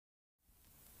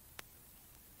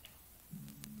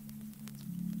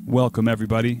Welcome,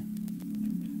 everybody,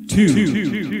 to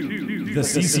the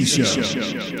CC Show.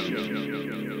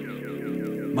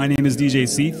 My name is DJ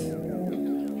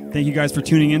Seith. Thank you guys for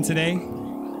tuning in today.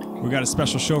 We got a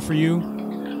special show for you.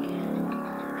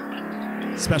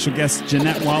 Special guest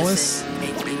Jeanette Wallace,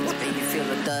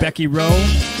 Becky Rowe,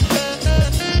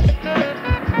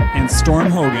 and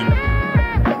Storm Hogan.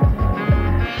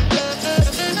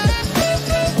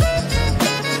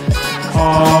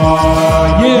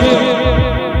 Yeah!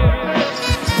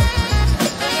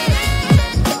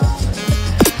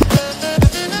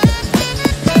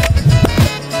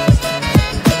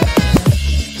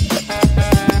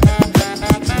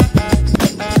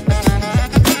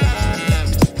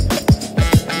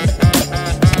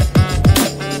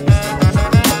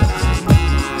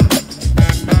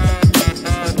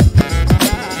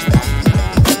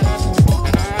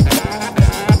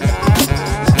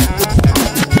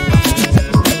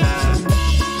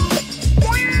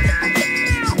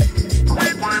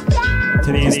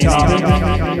 Today's topic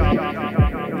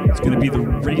is going to be the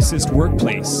racist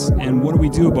workplace. And what do we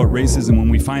do about racism when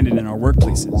we find it in our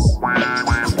workplaces?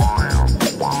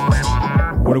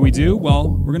 What do we do?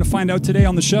 Well, we're going to find out today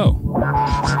on the show.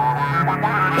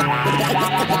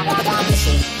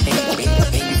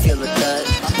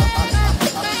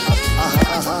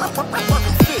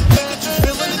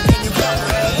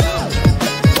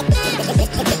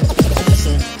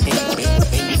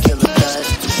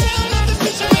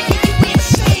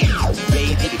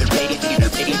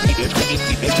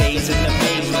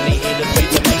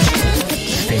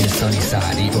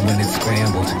 Even when it's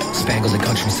scrambled, spangled the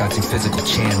countrysides and physical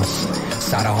channels.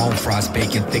 Side of home, fries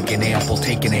bacon thick and ample,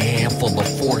 taking a handful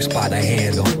of forks by the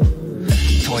handle.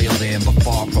 Toiled in, but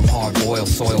far from hard-boiled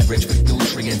soil, rich with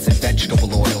nutrients and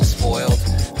vegetable oil. Spoiled?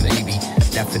 Maybe.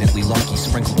 Definitely lucky.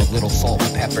 Sprinkled a little salt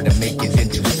and pepper to make it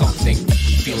into something.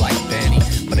 Feel like Benny,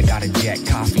 but I got a jet.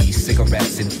 Coffee,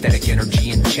 cigarettes, synthetic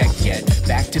energy in check yet.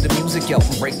 Back to the music, yo,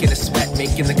 I'm breaking a sweat,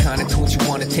 making the kind of tunes you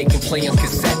want to take and play on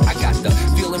cassette. I got the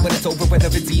feeling when it's over, whether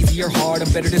it's easy or hard,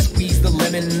 I'm better to squeeze the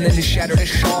lemon than to shatter the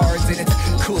shards. And it's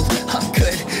cool, I'm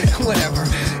good, whatever.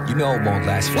 You know it won't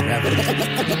last forever.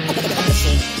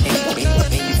 Listen, and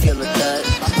you feel the thud.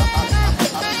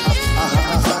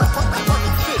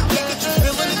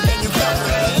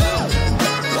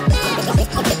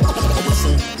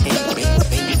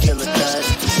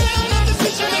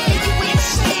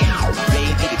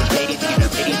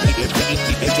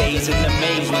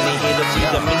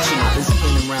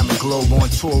 Around the globe on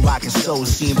tour, rocking shows,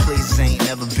 seeing places I ain't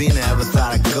never been or ever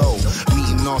thought I'd go.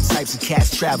 Meeting all types of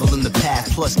cats, traveling the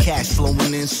path, plus cash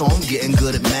flowing in, so I'm getting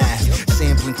good at math.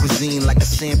 Sampling cuisine like a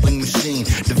sampling machine.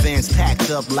 The van's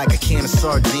packed up like a can of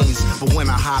sardines. But when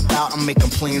I hop out, I'm making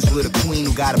plans with a queen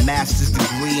who got a master's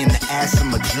degree in the ass of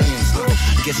my dreams.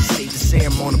 Guess it's safe to say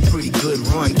I'm on a pretty good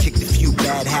run. Kicked a few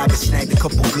bad habits, snagged a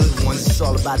couple good ones. It's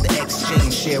all about the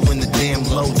exchange, sharing the damn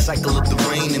load. Cycle of the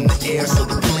rain in the air so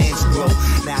the plants grow.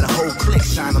 Now the whole clique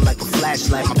shining like a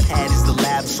flashlight. My pad is the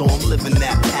lab, so I'm living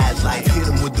that pad life. Hit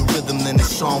them with the rhythm, then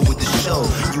it's on with the show.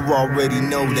 You already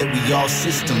know that we all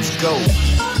systems go.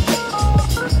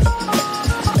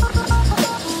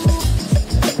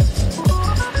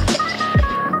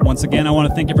 Once again, I want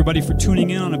to thank everybody for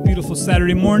tuning in on a beautiful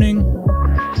Saturday morning.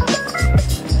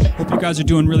 Hope you guys are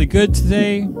doing really good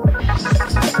today.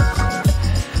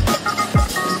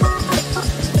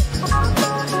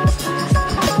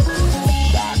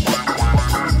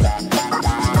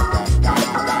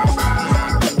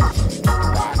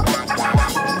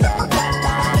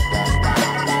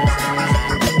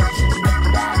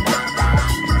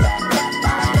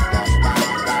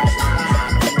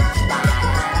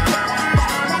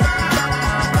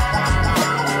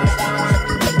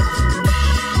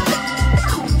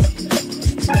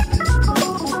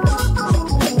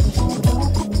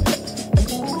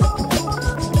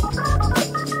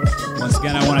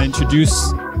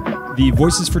 Introduce the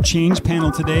Voices for Change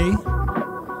panel today.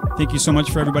 Thank you so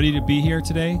much for everybody to be here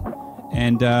today.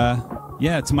 And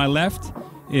yeah, to my left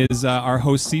is our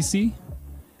host Cece.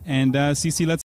 And Cece, let's